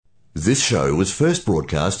This show was first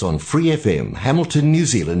broadcast on Free FM, Hamilton, New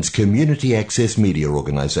Zealand's community access media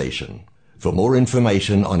organisation. For more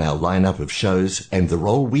information on our lineup of shows and the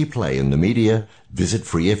role we play in the media, visit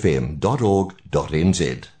freefm.org.nz.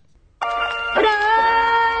 But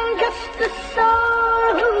I'm just a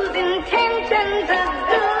soul whose intentions are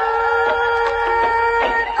good.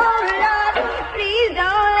 Oh Lord, please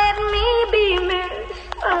don't let me be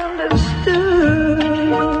misunderstood.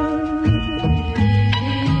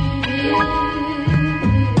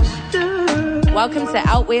 Welcome to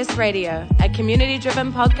Out West Radio, a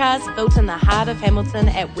community-driven podcast built in the heart of Hamilton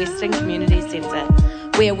at Western Community Centre.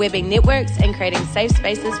 We are webbing networks and creating safe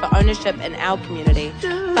spaces for ownership in our community.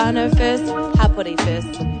 Whānau first, hapori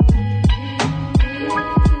first.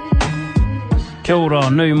 Kia ora,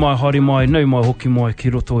 nau mai, haere mai, nau mai, hoki mai, ki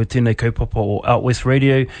roto e tēnei kaupapa o Out West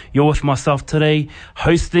Radio. You're with myself today,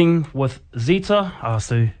 hosting with Zita.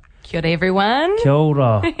 Kia ora, everyone. Kia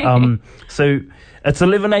ora. So it's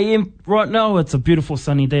 11 a.m. right now. It's a beautiful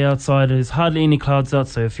sunny day outside. There's hardly any clouds out,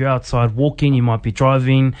 so if you're outside walking, you might be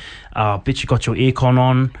driving. Bet you got your aircon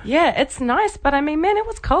on. Yeah, it's nice, but I mean, man, it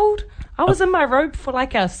was cold. I was in my robe for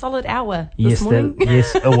like a solid hour this morning.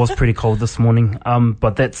 Yes, it was pretty cold this morning.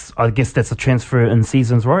 But I guess that's a transfer in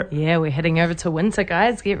seasons, right? Yeah, we're heading over to winter,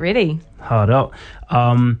 guys. Get ready. Hard out.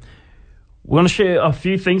 We're going to share a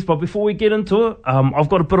few things, but before we get into it, I've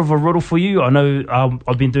got a bit of a riddle for you. I know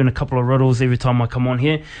I've been doing a couple of riddles every time I come on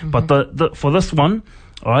here, but for this one,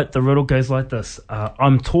 all right, the riddle goes like this.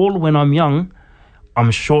 I'm tall when I'm young, I'm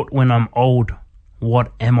short when I'm old.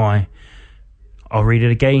 What am I? I'll read it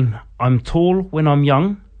again. I'm tall when I'm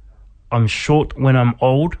young, I'm short when I'm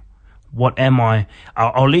old. What am I?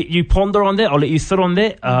 I'll let you ponder on that. I'll let you sit on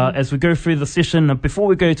that as we go through the session. Before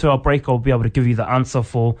we go to our break, I'll be able to give you the answer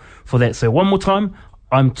for that. So one more time.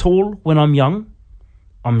 I'm tall when I'm young.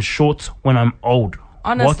 I'm short when I'm old.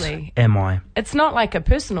 Honestly. What am I? It's not like a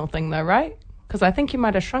personal thing though, right? Because I think you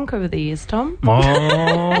might have shrunk over the years, Tom.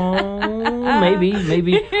 Oh, maybe.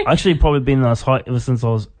 I actually probably been this height ever since I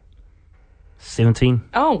was 17.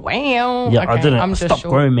 Oh, wow. Yeah, okay, I didn't. I'm I just stopped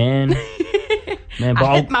growing, man. Man, but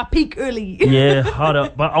I hit my peak early. Yeah,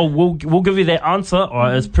 harder. But we'll give you that answer. All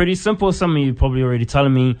right, it's pretty simple. Some of you probably already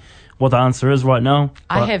telling me what the answer is right now.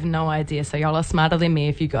 I have no idea, so y'all are smarter than me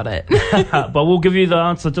if you got it. But we'll give you the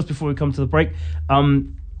answer just before we come to the break. We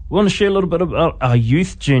want to share a little bit about our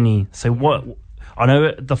youth journey. So I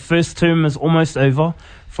know the first term is almost over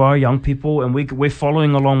for our young people, and we're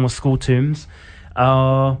following along with school terms.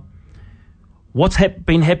 What's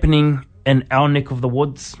been happening in our neck of the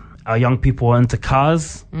woods? Our young people are into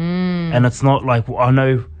cars, and it's not like, I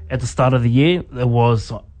know at the start of the year it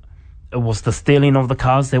was the stealing of the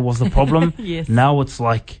cars that was the problem. Yes. Now it's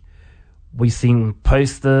like we're seeing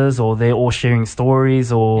posters, or they're all sharing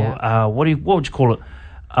stories, or what would you call it?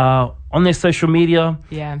 On their social media,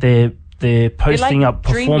 they're posting up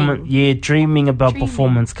performance, dreaming about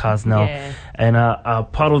performance cars now. Yeah. And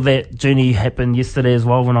part of that journey happened yesterday as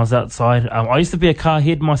well when I was outside. I used to be a car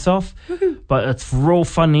head myself, but it's real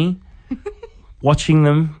funny watching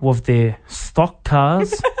them with their stock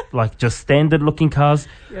cars, like just standard looking cars,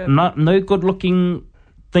 no good looking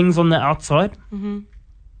things on the outside, and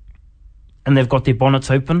they've got their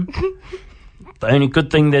bonnets open. The only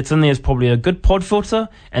good thing that's in there is probably a good pod filter,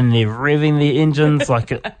 and they're revving their engines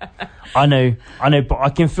like it. I know, but I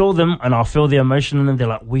can feel them, and I feel the emotion, and they're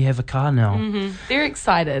like, we have a car now. They're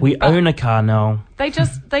excited. We own a car now.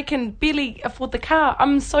 They can barely afford the car.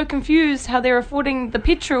 I'm so confused how they're affording the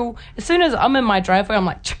petrol. As soon as I'm in my driveway, I'm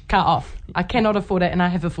like, car off. I cannot afford it, and I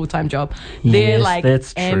have a full-time job. They're like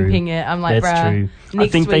that's amping true. it. I'm like, that's bruh. true. I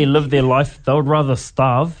think they live their life. They would rather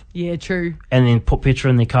starve. Yeah, true. And then put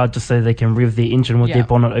petrol in their car just so they can rev their engine with their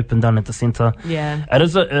bonnet open down at the centre. Yeah.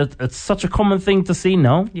 It's such a common thing to see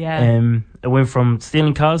now. Yeah. It went from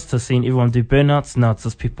stealing cars to seeing everyone do burnouts. Now it's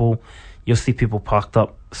just people. You'll see people parked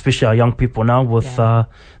up, especially our young people now, with their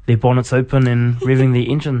bonnets open and revving their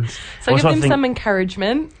engines. So give them some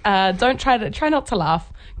encouragement. Don't try not to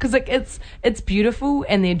laugh, because it's beautiful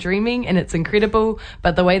and they're dreaming and it's incredible.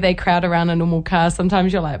 But the way they crowd around a normal car,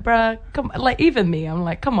 sometimes you're like, bruh, come, like even me, I'm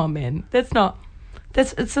like, come on, man,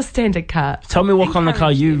 it's a standard car. Tell me what kind of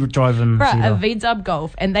car you were driving. Bruh, a VW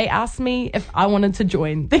Golf, and they asked me if I wanted to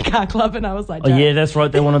join the car club, and I was like, yeah, that's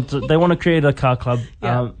right. They want to create a car club.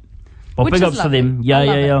 Yeah. But big ups to them.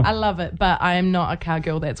 Yeah. I love it, but I am not a car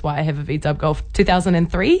girl. That's why I have a VW Golf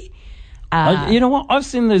 2003. You know what? I've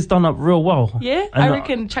seen those done up real well. Yeah, I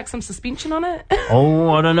reckon chuck some suspension on it. Oh,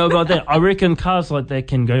 I don't know about that. I reckon cars like that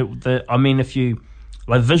can go. If you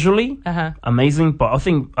like visually, amazing. But I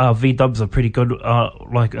think VWs are pretty good,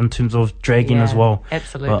 like in terms of dragging as well.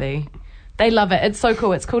 Absolutely. They love it. It's so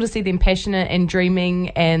cool. It's cool to see them passionate and dreaming,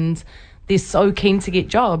 and they're so keen to get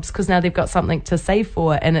jobs because now they've got something to save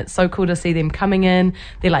for. And it's so cool to see them coming in.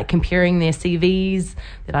 They're like comparing their CVs.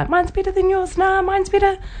 They're like, mine's better than yours. Nah, mine's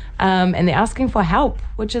better. And they're asking for help,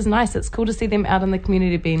 which is nice. It's cool to see them out in the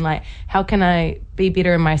community being like, how can I be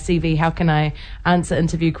better in my CV? How can I answer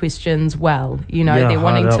interview questions well? You know, they're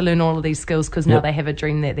wanting to learn all of these skills because now they have a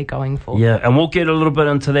dream that they're going for. Yeah, and we'll get a little bit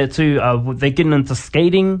into that too. They're getting into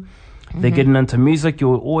skating. They're getting into music.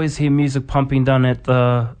 You'll always hear music pumping down at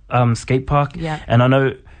the skate park. Yeah. And I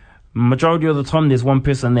know majority of the time there's one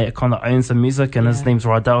person that kind of owns the music, and his name's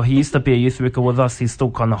Rydell. He used to be a youth worker with us. He's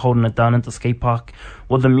still kind of holding it down at the skate park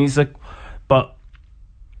with the music. But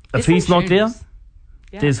if he's not there,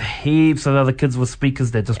 there's heaps of other kids with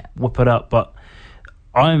speakers that just whip it up. But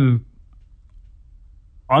I'm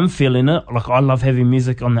feeling it. Like, I love having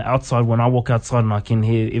music on the outside. When I walk outside and I can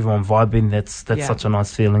hear everyone vibing, that's such a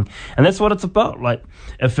nice feeling. And that's what it's about. Like,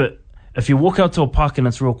 if you walk out to a park and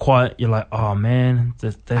it's real quiet, you're like, oh man,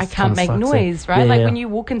 I can't make noise, right? Like when you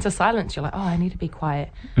walk into silence, you're like, oh, I need to be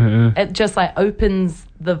quiet. Mm-hmm. It just like opens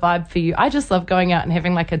the vibe for you. I just love going out and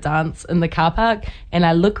having like a dance in the car park, and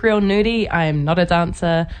I look real nerdy. I am not a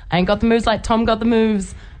dancer. I ain't got the moves like Tom got the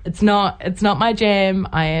moves. It's not my jam.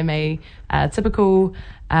 I am a typical,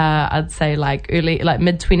 I'd say like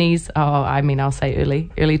mid-20s. I'll say early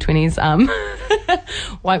 20s.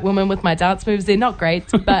 White woman with my dance moves. They're not great,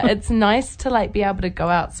 but it's nice to like be able to go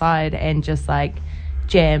outside and just like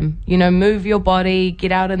jam, you know, move your body,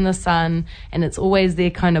 get out in the sun, and it's always there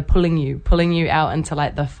kind of pulling you out into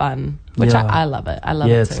like the fun, which I love it. I love it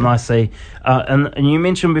too. Yeah, it's nice, eh? And you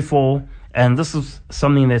mentioned before, and this is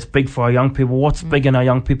something that's big for our young people. What's big in our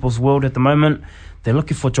young people's world at the moment? They're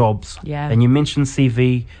looking for jobs. Yeah. And you mentioned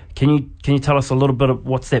CV. Can you tell us a little bit of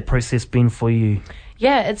what's that process been for you?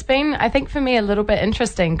 Yeah, it's been, I think, for me a little bit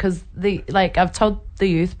interesting because I've told the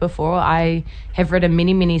youth before, I have written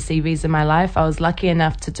many, many CVs in my life. I was lucky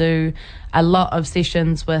enough to do a lot of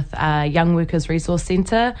sessions with Young Workers Resource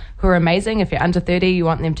Centre, who are amazing. If you're under 30, you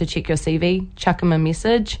want them to check your CV, chuck them a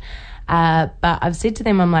message. But I've said to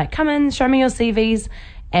them, I'm like, come in, show me your CVs.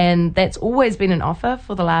 And that's always been an offer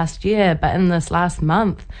for the last year. But in this last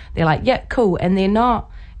month, they're like, yeah, cool. And they're not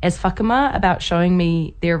as whakama about showing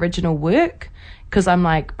me their original work. Because I'm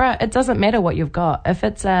like, bro, it doesn't matter what you've got. If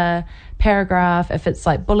it's a paragraph, if it's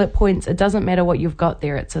like bullet points, it doesn't matter what you've got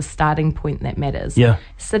there. It's a starting point that matters. Yeah.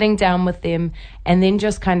 Sitting down with them and then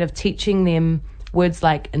just kind of teaching them words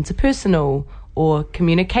like interpersonal or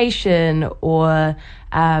communication or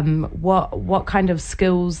what kind of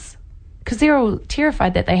skills, because they're all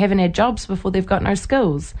terrified that they haven't had jobs before they've got no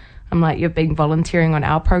skills. I'm like, you've been volunteering on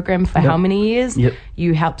our program for how many years? Yep.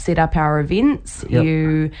 You help set up our events. Yep.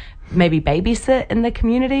 You maybe babysit in the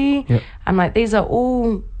community. Yep. I'm like, these are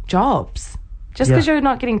all jobs. Just because you're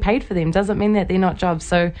not getting paid for them doesn't mean that they're not jobs.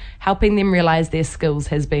 So helping them realize their skills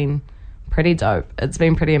has been pretty dope. It's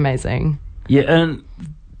been pretty amazing. Yeah, and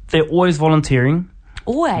they're always volunteering.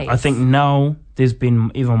 Always. I think now there's been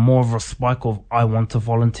even more of a spike of I want to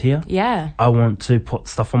volunteer. Yeah. I want to put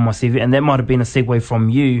stuff on my CV. And that might have been a segue from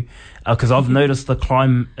you because I've noticed the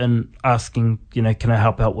climb in asking, you know, can I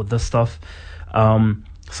help out with this stuff?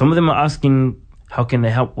 Some of them are asking how can they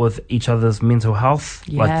help with each other's mental health,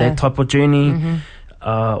 like that type of journey,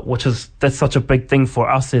 that's such a big thing for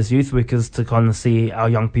us as youth workers to kind of see our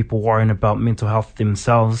young people worrying about mental health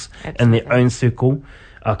themselves in their own circle.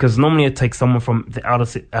 Because normally it takes someone from the out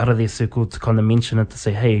of their circle to kind of mention it to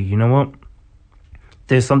say, hey, you know what?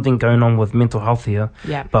 There's something going on with mental health here.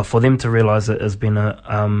 Yeah. But for them to realize it has been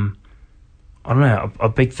a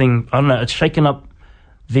big thing. I don't know, it's shaken up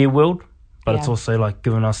their world. But it's also like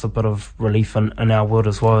giving us a bit of relief in our world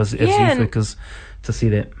as well as youth workers to see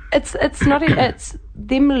that. It's not it's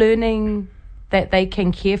them learning that they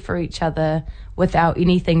can care for each other without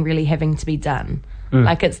anything really having to be done.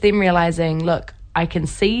 Like it's them realizing, look, I can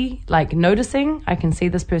see, like noticing, I can see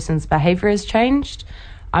this person's behavior has changed.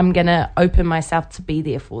 I'm going to open myself to be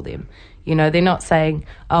there for them. You know, they're not saying,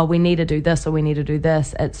 oh, we need to do this or we need to do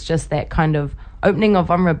this. It's just that kind of opening of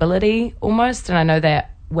vulnerability almost. And I know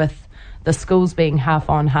that with the schools being half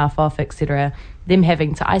on, half off, etc., them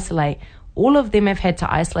having to isolate, all of them have had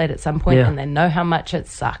to isolate at some point and they know how much it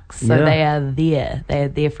sucks. So they are there. They are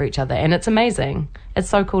there for each other. And it's amazing. It's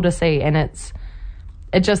so cool to see. And it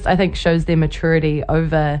just, I think, shows their maturity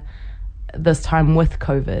over this time with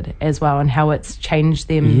COVID as well and how it's changed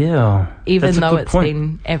them. Yeah. Even though it's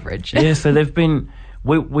been average. Yeah, so they've been...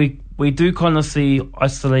 We do kind of see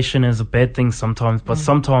isolation as a bad thing sometimes, but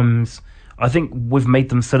sometimes... I think we've made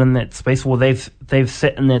them sit in that space. Well, they've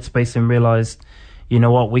sat in that space and realized, you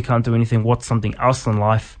know what, we can't do anything. What's something else in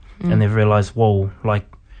life? and they've realised, whoa, like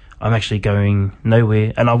I'm actually going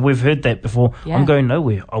nowhere. And we've heard that before. Yeah. I'm going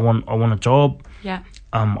nowhere. I want a job. Yeah.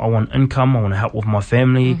 I want income. I want to help with my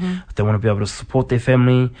family. They want to be able to support their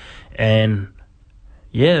family. And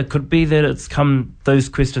yeah, it could be that those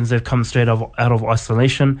questions have come straight out of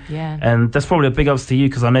isolation. Yeah. And that's probably a big ups to you,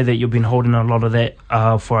 because I know that you've been holding a lot of that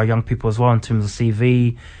for our young people as well, in terms of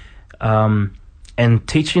CV, and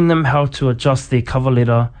teaching them how to adjust their cover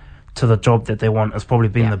letter to the job that they want has probably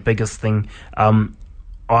been the biggest thing.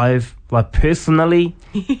 I've personally,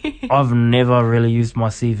 I've never really used my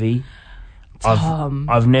CV.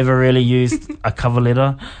 I've never really used a cover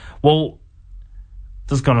letter. Well,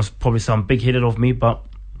 this is going to probably sound big-headed of me, but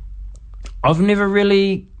I've never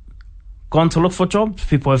really gone to look for jobs.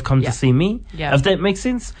 People have come to see me, if that makes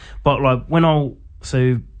sense. But like when I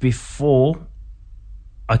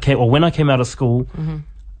came out of school,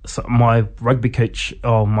 so my rugby coach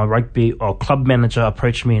or my rugby or club manager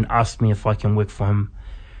approached me and asked me if I can work for him.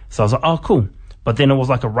 So I was like, oh, cool. But then it was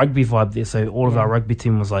like a rugby vibe there. So all of our rugby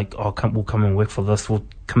team was like, oh, we'll come and work for this. We'll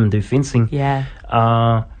come and do fencing. Yeah.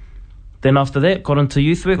 Then after that, got into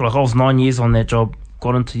youth work. Like I was 9 years on that job.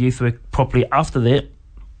 Got into youth work properly after that.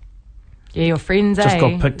 Yeah, your friends, Just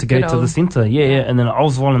got picked to go to the centre. Yeah. And then I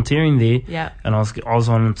was volunteering there. Yeah. And I was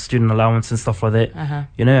on student allowance and stuff like that. Uh-huh.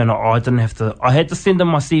 You know, and I didn't have to. I had to send them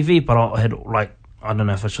my CV, but I had I don't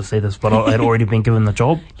know if I should say this, but I had already been given the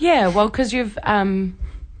job. Yeah, well, because you've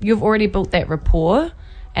already built that rapport,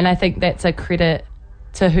 and I think that's a credit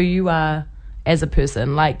to who you are as a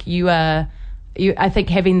person. Like I think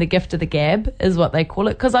having the gift of the gab is what they call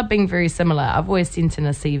it, because I've been very similar. I've always sent in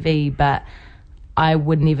a CV, but I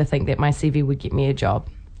would never think that my CV would get me a job.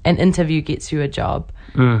 An interview gets you a job.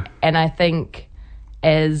 And I think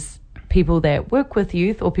as people that work with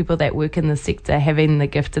youth or people that work in the sector, having the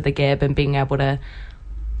gift of the gab and being able to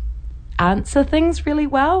answer things really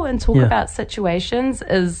well and talk about situations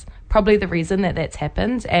is probably the reason that that's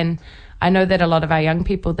happened. And I know that a lot of our young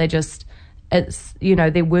people, they're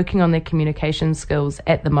working on their communication skills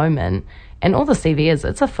at the moment, and all the CV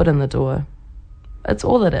it's a foot in the door. It's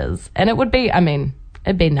all it is. And it would be,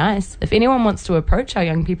 it'd be nice if anyone wants to approach our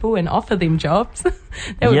young people and offer them jobs.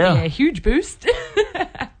 That would be a huge boost.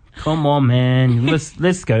 Come on, man.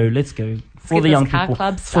 Let's go. For the young car people.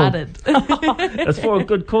 club started. It's for a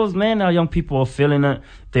good cause, man. Our young people are feeling it.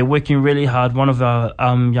 They're working really hard. One of our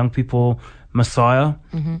young people, Messiah,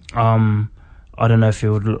 I don't know if he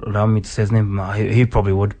would allow me to say his name. No, he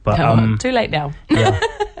probably would. But too late now. Yeah.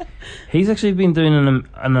 He's actually been doing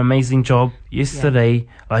an amazing job. Yesterday,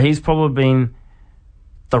 he's probably been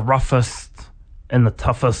the roughest and the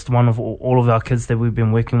toughest one of all of our kids that we've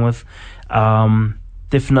been working with.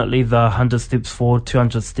 Definitely the 100 steps forward,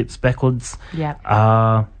 200 steps backwards.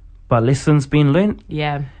 Yeah. But lessons being learnt.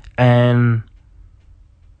 Yeah. And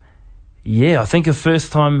I think the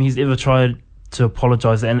first time he's ever tried to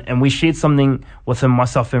apologise, and we shared something with him,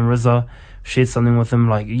 myself and Rizza shared something with him,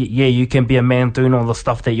 like, you can be a man doing all the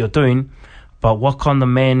stuff that you're doing, but what kind of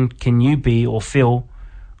man can you be or feel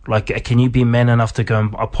like, can you be man enough to go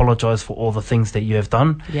and apologise for all the things that you have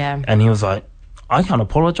done? Yeah. And he was like, I can't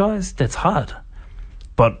apologise, that's hard.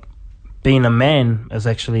 But being a man is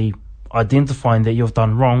actually identifying that you've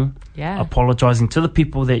done wrong, apologising to the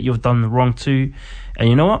people that you've done wrong to. And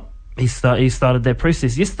you know what? He started that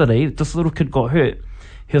process. Yesterday, this little kid got hurt.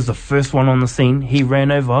 He was the first one on the scene. He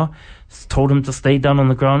ran over, told him to stay down on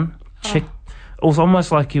the ground, checked. It was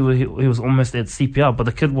almost like he was almost at CPR, but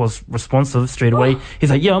the kid was responsive straight away. He's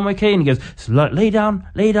like, yeah, I'm okay. And he goes, lay down.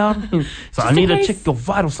 So I need to check your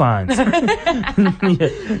vital signs. Let me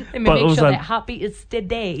make sure that heartbeat is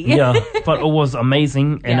steady. Yeah, but it was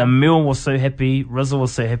amazing. And Emil was so happy. Rizza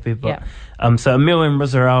was so happy. But so Emil and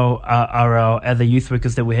Rizza are our other youth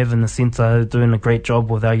workers that we have in the centre, doing a great job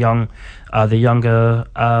with our younger,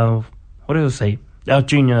 what do I say? Our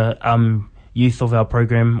junior youth of our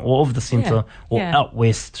program, or of the centre, out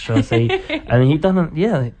west, shall I say. And he done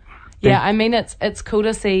it, it's cool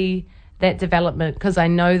to see that development, because I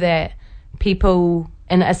know that people,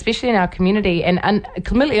 and especially in our community, and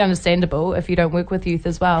completely understandable if you don't work with youth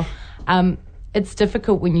as well, it's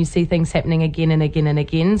difficult when you see things happening again and again and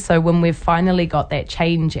again. So when we've finally got that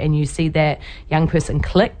change and you see that young person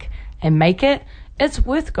click and make it, it's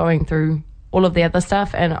worth going through all of the other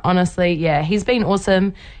stuff. And honestly, he's been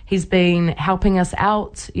awesome. He's been helping us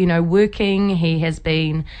out, working. He has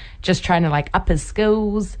been just trying to up his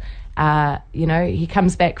skills. He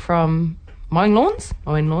comes back from mowing lawns,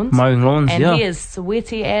 and he is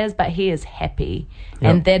sweaty but he is happy.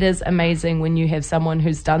 And that is amazing when you have someone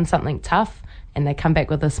who's done something tough and they come back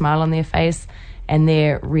with a smile on their face and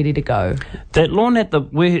they're ready to go. That lawn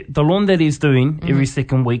the lawn that he's doing every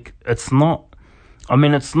second week, it's not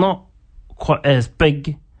quite as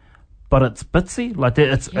big, but it's bitsy. Like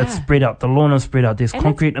it's spread out. The lawn is spread out. There's And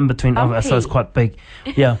concrete in between of it, so it's quite big.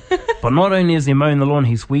 Yeah. But not only is he mowing the lawn,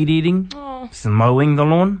 he's weed eating. He's mowing the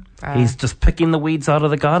lawn. He's just picking the weeds out of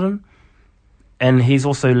the garden. And he's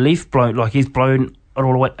also leaf blown. Like he's blown it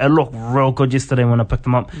all away. It looked real good yesterday when I picked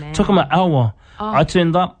him up. Man. Took him an hour. I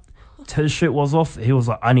turned up. His shirt was off. He was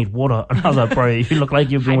like, I need water. And I was like, bro, you look like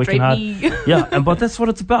you've been working hard. Hydrate me. Yeah, but that's what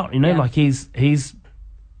it's about, you know. Yeah. Like he's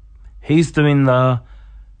doing the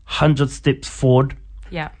 100 steps forward.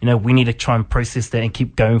 Yeah. You know, we need to try and process that and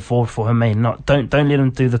keep going forward for him, man. Don't let him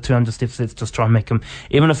do the 200 steps. Let's just try and make him,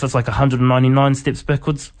 even if it's like 199 steps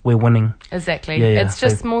backwards, we're winning. Exactly. Yeah, It's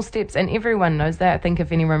just so- small steps, and everyone knows that. I think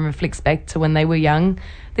if anyone reflects back to when they were young,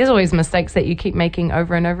 there's always mistakes that you keep making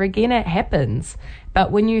over and over again. It happens.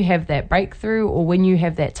 But when you have that breakthrough, or when you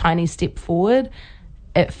have that tiny step forward,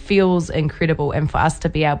 it feels incredible. And for us to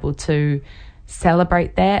be able to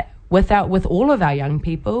celebrate that with all of our young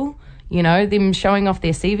people, you know, them showing off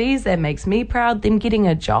their CVs, that makes me proud. Them getting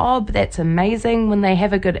a job, that's amazing. When they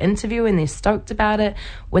have a good interview and they're stoked about it,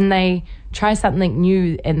 when they try something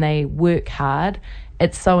new and they work hard,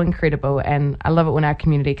 it's so incredible. And I love it when our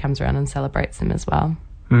community comes around and celebrates them as well.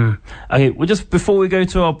 Okay, well, just before we go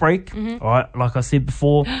to our break, all right, like I said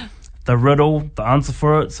before, the riddle, the answer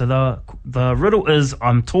for it. So the riddle is,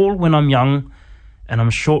 I'm tall when I'm young and I'm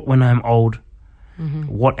short when I'm old.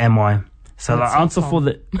 What am I? So That's the answer so for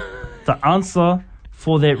the answer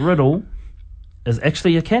for that riddle is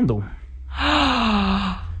actually a candle.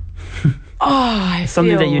 I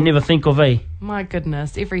Something that you never think of, eh? My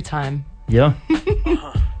goodness, every time. Yeah.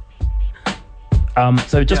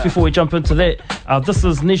 So just before we jump into that, this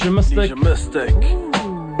is Nisha Mystic. Nisha Mystic.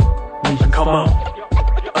 Nisha Come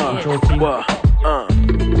Style. on. Enjoy, team. What?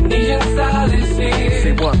 Nation style is here.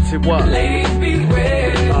 Say what? Say what? Ladies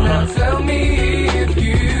beware. Now tell me if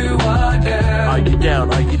you are down. Are you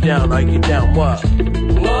down? Are you down? Are you down? What?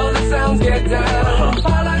 All the sounds get down.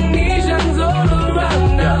 Polynesians all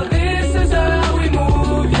around. Now this is how we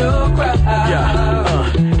move your crowd.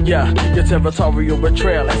 Yeah, your territorial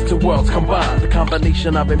betrayal as two worlds combined. The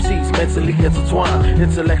combination of MCs mentally intertwined,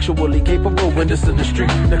 intellectually capable when this in the street.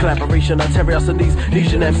 The collaboration of Terriers and these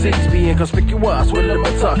Asian MCs being conspicuous with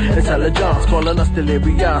limited intelligence, calling us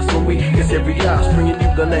delirious when we get serious, bringing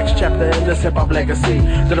you the next chapter in this hip-hop legacy.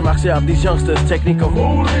 The democracy of these youngsters, technique of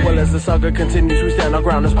rule. Well, as the saga continues, we stand our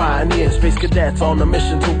ground as pioneers, space cadets on a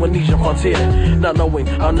mission to an Asian frontier. Not knowing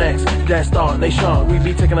our next destination, we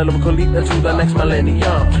be taking a lyrical leap into the next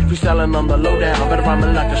millennium. Freestyling on the lowdown, better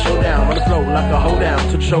rhyming like a showdown. On the flow like a hoedown,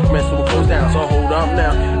 to the choke man, so we'll close down. So hold up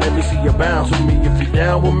now, let me see you bounce with me if you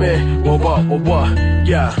down with me. What,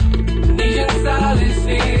 yeah. Nation style is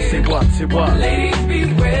here. Say what, say what? Ladies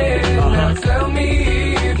beware. Now tell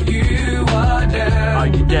me if you are down. Are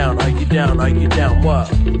you down, are you down, are you down, what?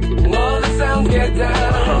 All the sounds get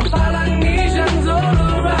down. Polynesians all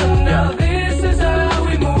around. Now this is how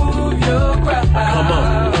we move your crowd. Come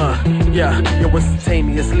on, yeah, yo,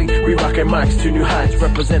 instantaneously we rockin' mics to new heights.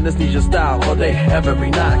 Represent this Nisha style all day, every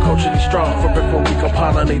night. Culturally strong, from before we can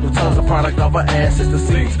pollinate with tons of product of our ancestor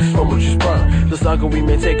seeds from which you sprung. The saga we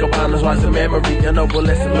may take upon us wise in memory, a noble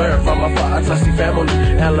lesson learned from our Fatasi family.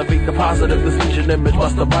 Elevate the positive, this Nisha image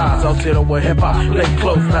must abide. Out here with hip hop, lay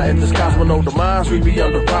close, not in the skies with no demise. We be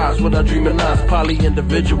on the rise with our dreaming eyes. Poly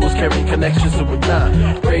individuals carrying connections to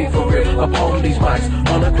ignite. Praying for real upon these mics.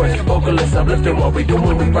 On a quest, vocalists uplifting what we do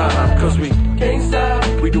when we rhyme. Cause we Can't stop,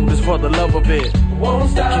 do this for the love of it. won't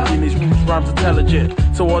stop. Keeping these roots rhymes intelligent.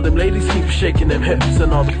 So all them ladies keep shaking them hips.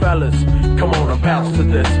 And all the fellas, come on and bounce to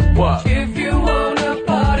this. What? If you wanna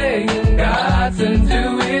party, you got to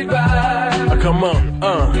do it right. Come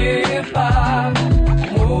on, Hip hop,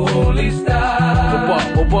 holy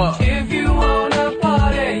style. what? If you wanna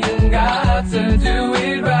party, you got to do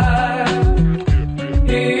it right.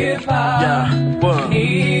 Hip hop, Yeah, what?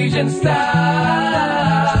 Asian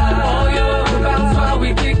style. All your bounce while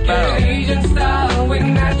we kick it. Bounce. Asian style with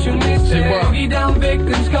natural Say what? mixture. Be down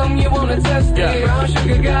victims come, you wanna test Yeah. it. Brown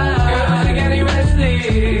sugar guy, girls are getting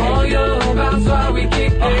restless. All your bounce while we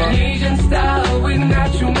kick it. Asian style with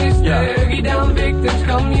natural mixture. Yeah. Be down victims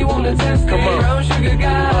come, you wanna test Come it. on. Brown sugar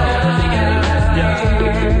guy, girls are getting restless.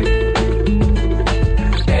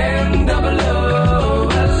 NWO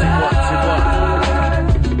alive.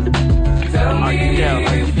 Tell me Are you down?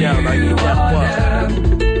 Are you if down? Are you down? are What? down.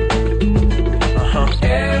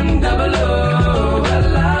 NWO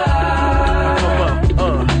alive. Come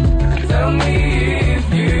on, Tell me if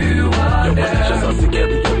you are Yo, was it just down. us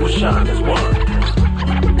together? Yo, we'll shine as one.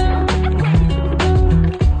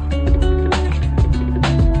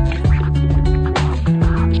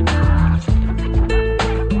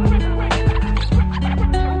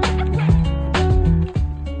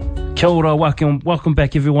 Kia ora, welcome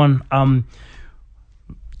back, everyone.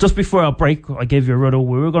 Just before our break, I gave you a riddle.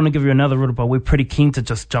 We were going to give you another riddle, but we're pretty keen to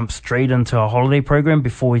just jump straight into our holiday program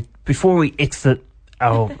before we exit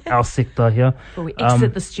our sector here. Before we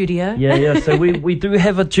exit the studio. Yeah. So we do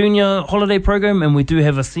have a junior holiday program and we do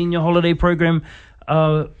have a senior holiday program.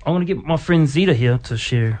 I want to get my friend Zita here to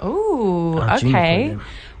share. Ooh, our junior okay. program.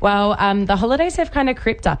 Well, the holidays have kind of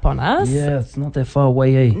crept up on us. Yeah, it's not that far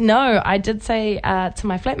away, eh? No, I did say to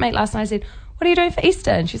my flatmate last night, I said, what are you doing for Easter?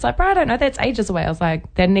 And she's like, bro, I don't know. That's ages away. I was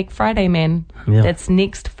like, that next Friday, man. Yeah. That's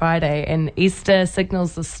next Friday. And Easter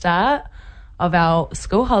signals the start of our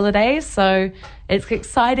school holidays. So it's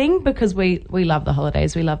exciting because we love the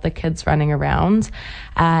holidays. We love the kids running around.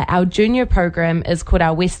 Our junior program is called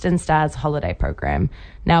our Western Stars Holiday Program.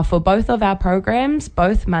 Now, for both of our programs,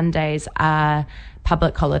 both Mondays are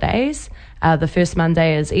public holidays. The first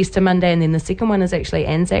Monday is Easter Monday, and then the second one is actually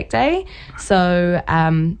Anzac Day. So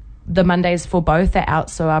the Mondays for both are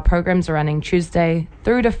out, so our programs are running Tuesday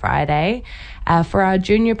through to Friday. For our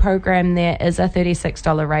junior program, there is a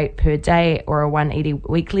 $36 rate per day or a $180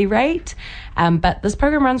 weekly rate. But this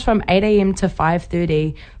program runs from 8 a.m. to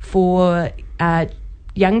 5:30 for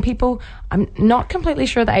young people. I'm not completely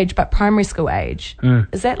sure the age, but primary school age.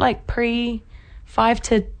 Is that like pre 5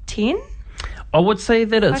 to 10? I would say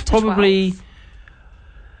that it's 5 to probably... 12.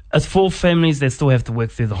 It's for families that still have to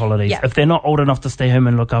work through the holidays. Yeah. If they're not old enough to stay home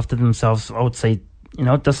and look after themselves, I would say,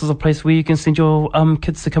 this is a place where you can send your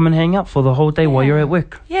kids to come and hang out for the whole day while you're at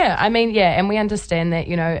work. Yeah, I mean, and we understand that,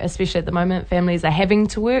 especially at the moment, families are having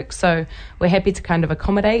to work, so we're happy to kind of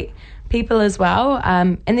accommodate people as well.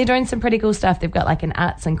 And they're doing some pretty cool stuff. They've got like an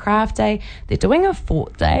arts and craft day. They're doing a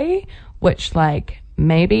fort day, which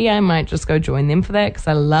maybe I might just go join them for that because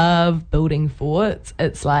I love building forts.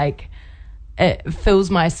 It's like... it fills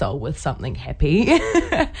my soul with something happy.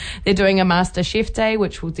 They're doing a Master Chef Day,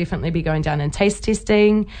 which will definitely be going down in taste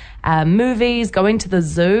testing. Movies, going to the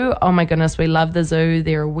zoo. Oh my goodness, we love the zoo.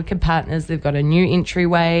 They're wicked partners. They've got a new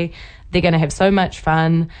entryway. They're going to have so much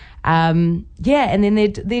fun. And then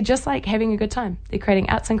they're just like having a good time. They're creating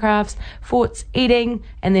arts and crafts, forts, eating,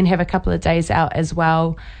 and then have a couple of days out as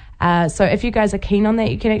well. So if you guys are keen on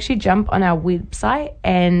that, you can actually jump on our website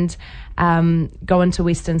and go into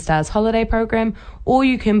Western Stars Holiday Program, or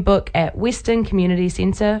you can book at Western Community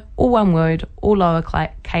Centre, all one word, all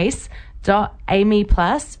lowercase,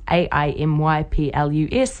 .amyplus,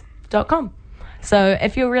 AIMYPLUS.com. So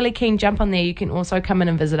if you're really keen, jump on there. You can also come in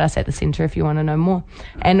and visit us at the centre if you want to know more.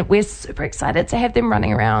 And we're super excited to have them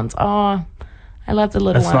running around. Oh, I love the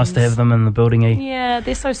little ones. It's nice to have them in the building, eh? Yeah,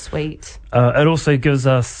 they're so sweet. It also gives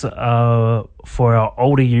us, for our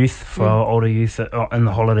older youth, in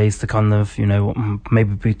the holidays to kind of,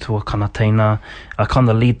 maybe be to a kanatena, kind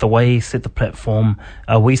of lead the way, set the platform.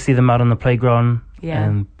 We see them out on the playground. Yeah.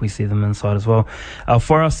 And we see them inside as well.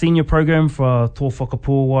 For our senior program, for our Tō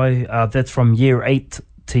Whakapuawai, that's from year 8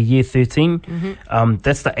 to year 13. Mm-hmm.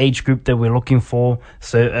 That's the age group that we're looking for.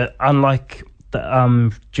 So unlike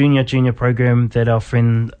the junior program that our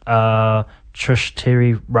friend Trish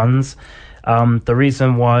Terry runs, the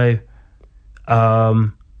reason why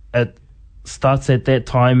it starts at that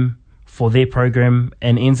time for their program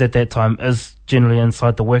and ends at that time is generally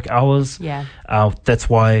inside the work hours. Yeah. That's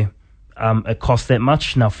why it costs that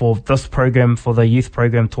much. Now for this program, for the youth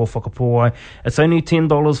program Tō Whakapuawai, it's only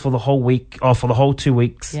 $10 for the whole week, or for the whole 2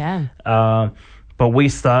 weeks. Yeah. But we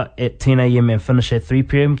start at 10 a.m. and finish at 3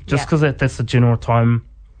 p.m. just because that's the general time.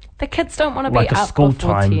 The kids don't want to Like be a up school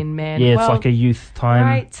before time. 10, man. Yeah, Well, it's like a youth time.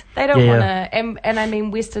 right. They don't Yeah. want to. And I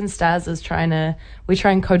mean, Western Stars is we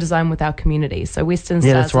try and co-design with our community. So Western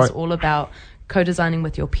Yeah, Stars that's right. is all about co-designing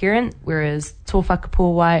with your parent, whereas Tō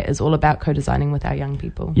Whakapuawai is all about co-designing with our young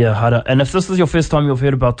people. Yeah, hara. And if this is your first time you've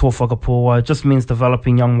heard about Tō Whakapuawai, it just means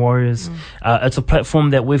developing young warriors. It's a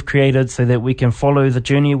platform that we've created so that we can follow the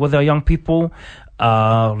journey with our young people,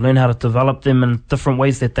 learn how to develop them in different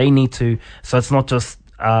ways that they need to. So it's not just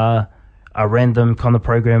a random kind of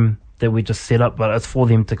program that we just set up, but it's for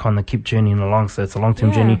them to kind of keep journeying along. So it's a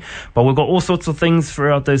long-term journey. But we've got all sorts of things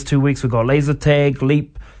throughout those 2 weeks. We've got laser tag,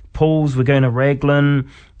 leap, pools. We're going to Raglan.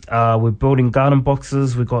 We're building garden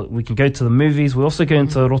boxes. We can go to the movies. We're also going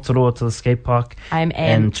to Rotorua to the skate park. I'm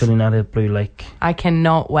and amped. chilling out at Blue Lake. I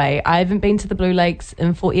cannot wait. I haven't been to the Blue Lakes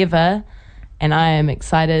in forever, and I am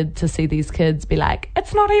excited to see these kids be like,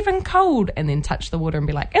 it's not even cold, and then touch the water and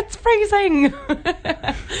be like, it's freezing.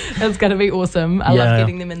 It's going to be awesome. I love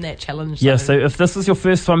getting them in that challenge. Yeah, zone. so if this is your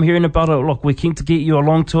first time hearing about it, look, we're keen to get you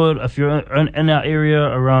along to it. If you're in our area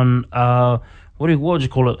around, what would you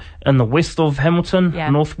call it, in the west of Hamilton, Yeah.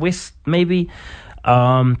 northwest maybe,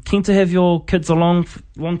 Keen to have your kids along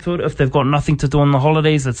to it if they've got nothing to do on the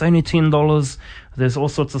holidays. It's only $10. There's all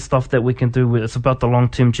sorts of stuff that we can do. It's about the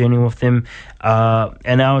long-term journey with them.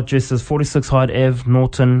 And our address is 46 Hyde Ave,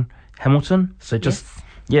 Norton, Hamilton. So just,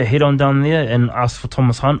 head on down there and ask for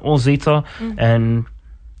Thomas Hunt or Zita, and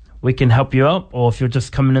we can help you out. Or if you're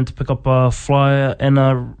just coming in to pick up a flyer and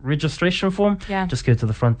a registration form, just go to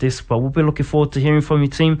the front desk. But we'll be looking forward to hearing from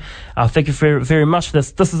your team. Thank you very, very much.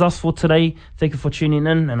 This is us for today. Thank you for tuning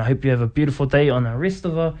in, and I hope you have a beautiful day on the rest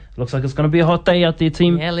of it. Looks like it's going to be a hot day out there,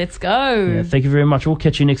 team. Yeah, let's go. Yeah, thank you very much. We'll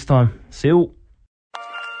catch you next time. See you.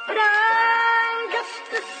 But I'm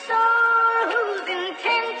just a soul whose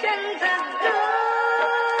intentions are good.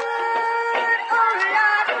 Oh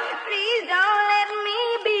Lord, please don't let me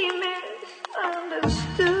be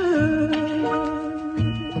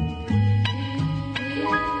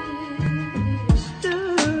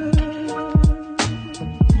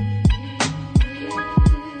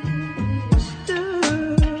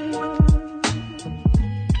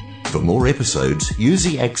For more episodes, use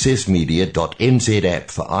the accessmedia.nz app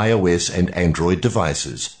for iOS and Android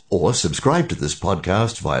devices, or subscribe to this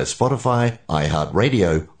podcast via Spotify,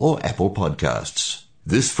 iHeartRadio, or Apple Podcasts.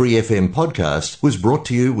 This Free FM podcast was brought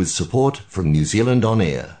to you with support from New Zealand On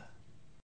Air.